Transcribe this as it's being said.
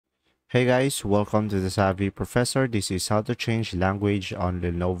Hey guys, welcome to the Savvy Professor. This is how to change language on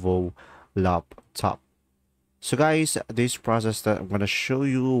Lenovo laptop. So guys, this process that I'm going to show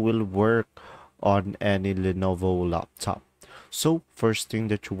you will work on any Lenovo laptop. So first thing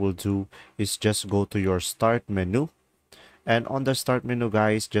that you will do is just go to your start menu. And on the start menu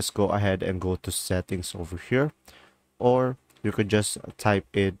guys, just go ahead and go to settings over here. Or you could just type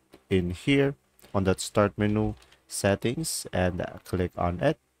it in here on that start menu settings and click on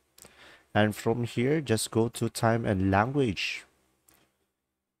it. And from here, just go to time and language.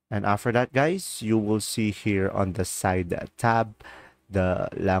 And after that, guys, you will see here on the side tab, the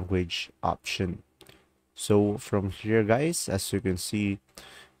language option. So from here, guys, as you can see,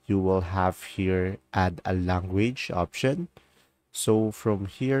 you will have here add a language option. So from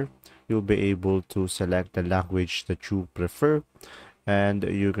here, you'll be able to select the language that you prefer. And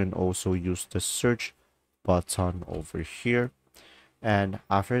you can also use the search button over here. And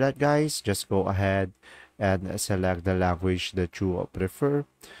after that, guys, just go ahead and select the language that you prefer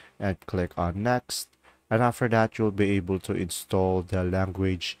and click on next. And after that, you'll be able to install the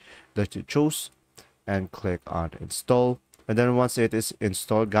language that you chose and click on install. And then once it is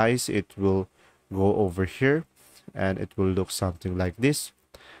installed, guys, it will go over here and it will look something like this.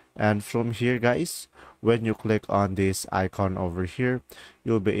 And from here, guys, when you click on this icon over here,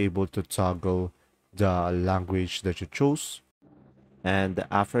 you'll be able to toggle the language that you chose. And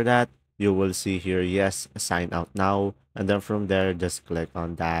after that, you will see here, yes, sign out now. And then from there, just click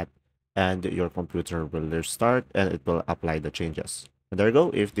on that and your computer will restart and it will apply the changes. And there you go.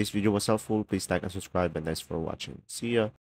 If this video was helpful, please like and subscribe, and thanks for watching. See ya.